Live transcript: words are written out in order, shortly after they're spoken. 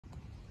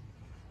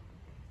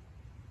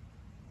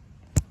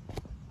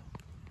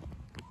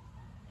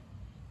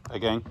Hey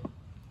gang,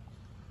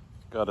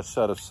 got a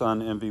set of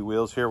Sun Envy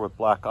wheels here with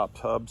Black Ops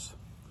hubs.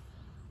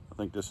 I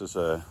think this is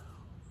a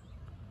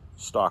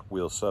stock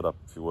wheel setup,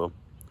 if you will.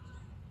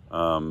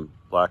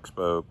 Black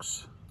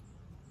spokes,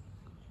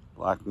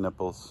 black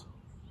nipples,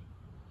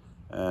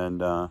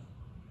 and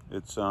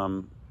it's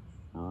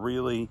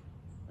really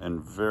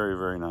in very,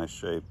 very nice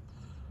shape.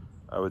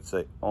 I would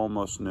say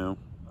almost new.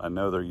 I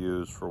know they're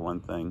used, for one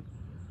thing.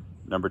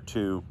 Number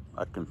two,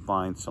 I can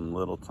find some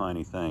little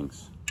tiny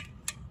things.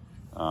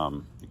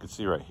 You can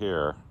see right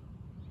here,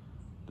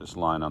 this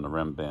line on the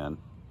rim band.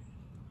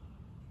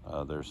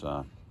 There's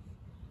a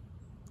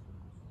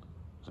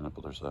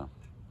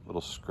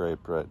little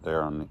scrape right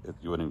there on the,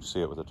 you wouldn't even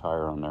see it with a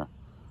tire on there.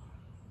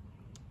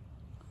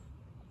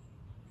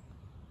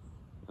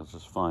 Let's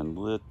just find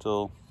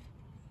little,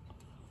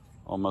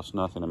 almost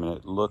nothing. I mean,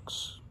 it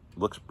looks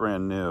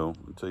brand new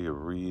until you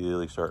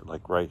really start,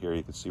 like right here,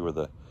 you can see where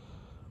the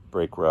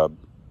brake rub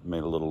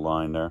made a little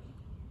line there.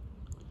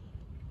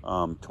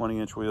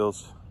 20-inch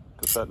wheels,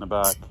 cassette in the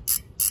back.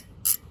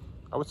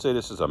 I would say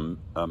this is a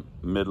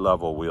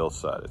mid-level wheel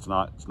set. It's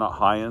not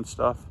high-end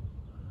stuff.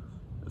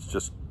 It's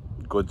just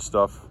good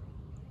stuff,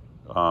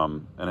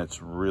 and it's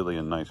really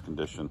in nice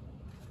condition.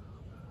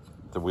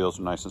 The wheels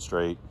are nice and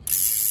straight.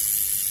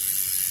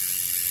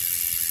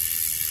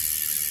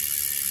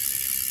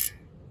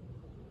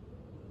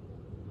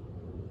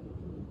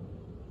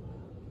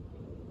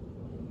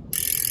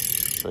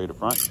 Show you the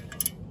front.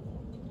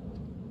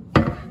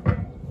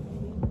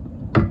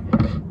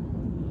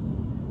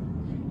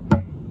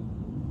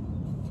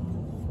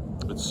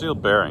 It's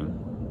sealed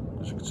bearing,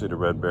 as you can see the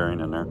red bearing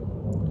in there.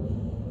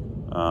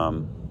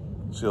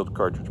 Sealed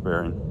cartridge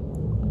bearing.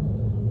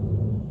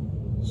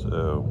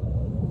 So,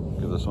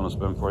 give this one a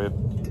spin for you.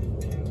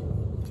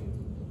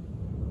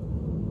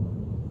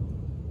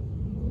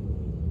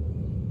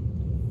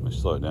 Let me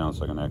slow it down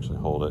so I can actually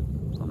hold it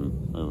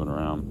from moving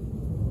around.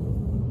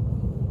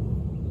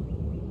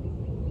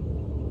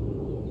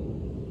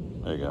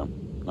 There you go,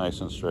 nice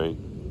and straight.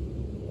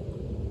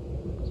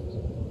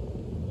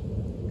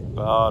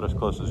 About as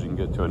close as you can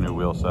get to a new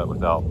wheel set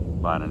without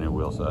buying a new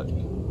wheel set.